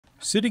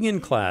Sitting in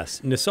class,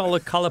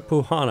 Nisala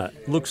Kalapuhana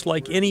looks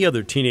like any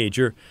other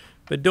teenager,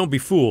 but don't be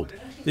fooled.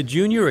 The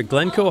junior at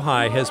Glencoe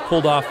High has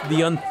pulled off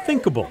the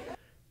unthinkable.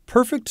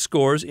 Perfect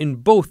scores in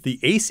both the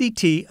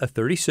ACT, a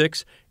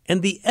 36,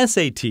 and the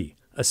SAT,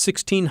 a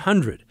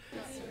 1600.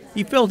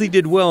 He felt he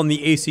did well in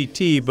the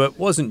ACT, but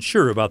wasn't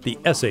sure about the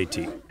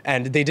SAT.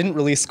 And they didn't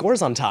release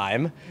scores on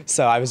time,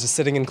 so I was just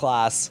sitting in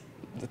class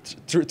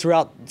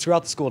throughout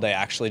the school day,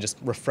 actually, just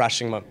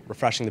refreshing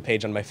the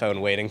page on my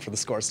phone, waiting for the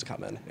scores to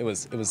come in. It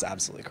was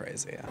absolutely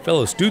crazy. Yeah.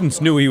 Fellow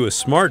students knew he was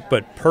smart,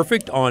 but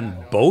perfect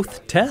on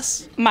both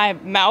tests? My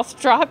mouth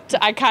dropped.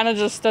 I kind of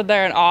just stood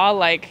there in awe,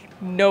 like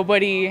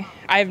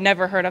I've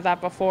never heard of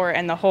that before,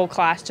 and the whole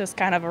class just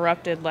kind of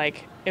erupted.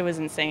 Like, it was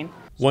insane.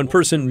 One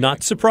person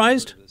not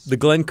surprised? The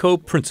Glencoe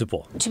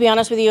principal. To be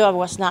honest with you, I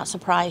was not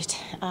surprised.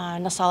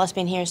 Nisala's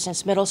been here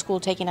since middle school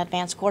taking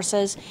advanced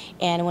courses,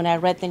 and when I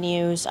read the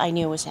news, I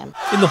knew it was him.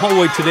 In the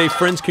hallway today,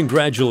 friends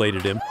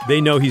congratulated him.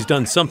 They know he's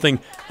done something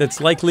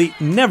that's likely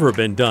never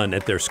been done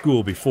at their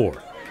school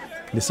before.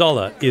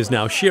 Nisala is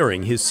now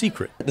sharing his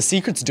secret. The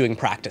secret's doing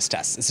practice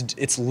tests.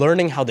 It's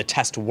learning how the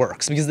test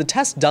works, because the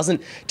test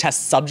doesn't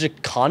test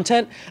subject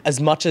content as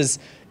much as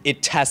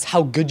it tests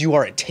how good you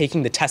are at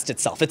taking the test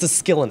itself. It's a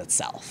skill in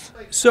itself.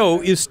 So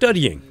is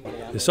studying.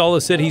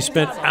 Nisala said he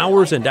spent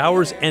hours and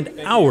hours and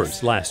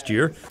hours last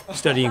year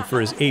studying for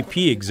his AP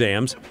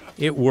exams.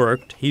 It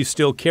worked. He's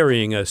still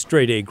carrying a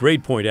straight A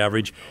grade point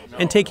average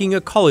and taking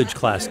a college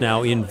class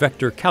now in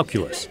vector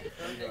calculus.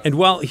 And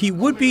while he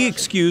would be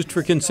excused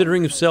for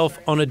considering himself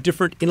on a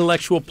different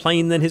intellectual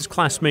plane than his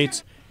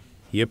classmates,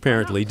 he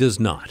apparently does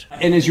not.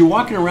 And as you're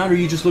walking around, are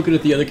you just looking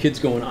at the other kids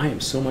going, I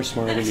am so much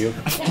smarter than you?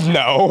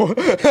 No,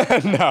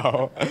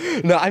 no.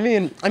 I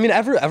mean,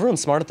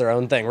 everyone's smart at their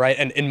own thing, right?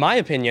 And in my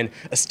opinion,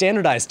 a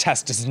standardized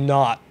test does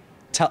not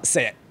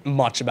say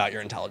much about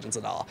your intelligence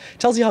at all. It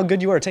tells you how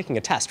good you are at taking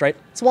a test, right?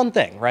 It's one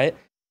thing, right?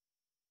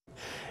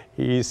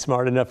 He's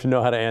smart enough to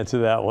know how to answer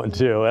that one,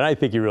 too, and I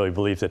think he really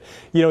believes it.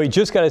 You know, he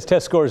just got his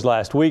test scores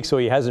last week, so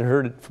he hasn't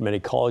heard it from any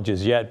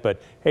colleges yet,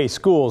 but hey,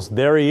 schools,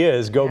 there he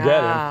is, go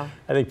get him.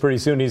 I think pretty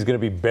soon he's going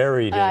to be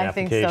buried in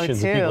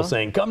applications of people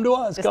saying, come to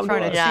us, come to us.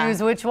 Just trying to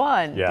choose which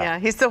one. Yeah,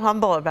 he's so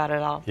humble about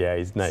it all. Yeah,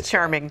 he's nice. It's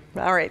charming.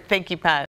 All right, thank you, Pat.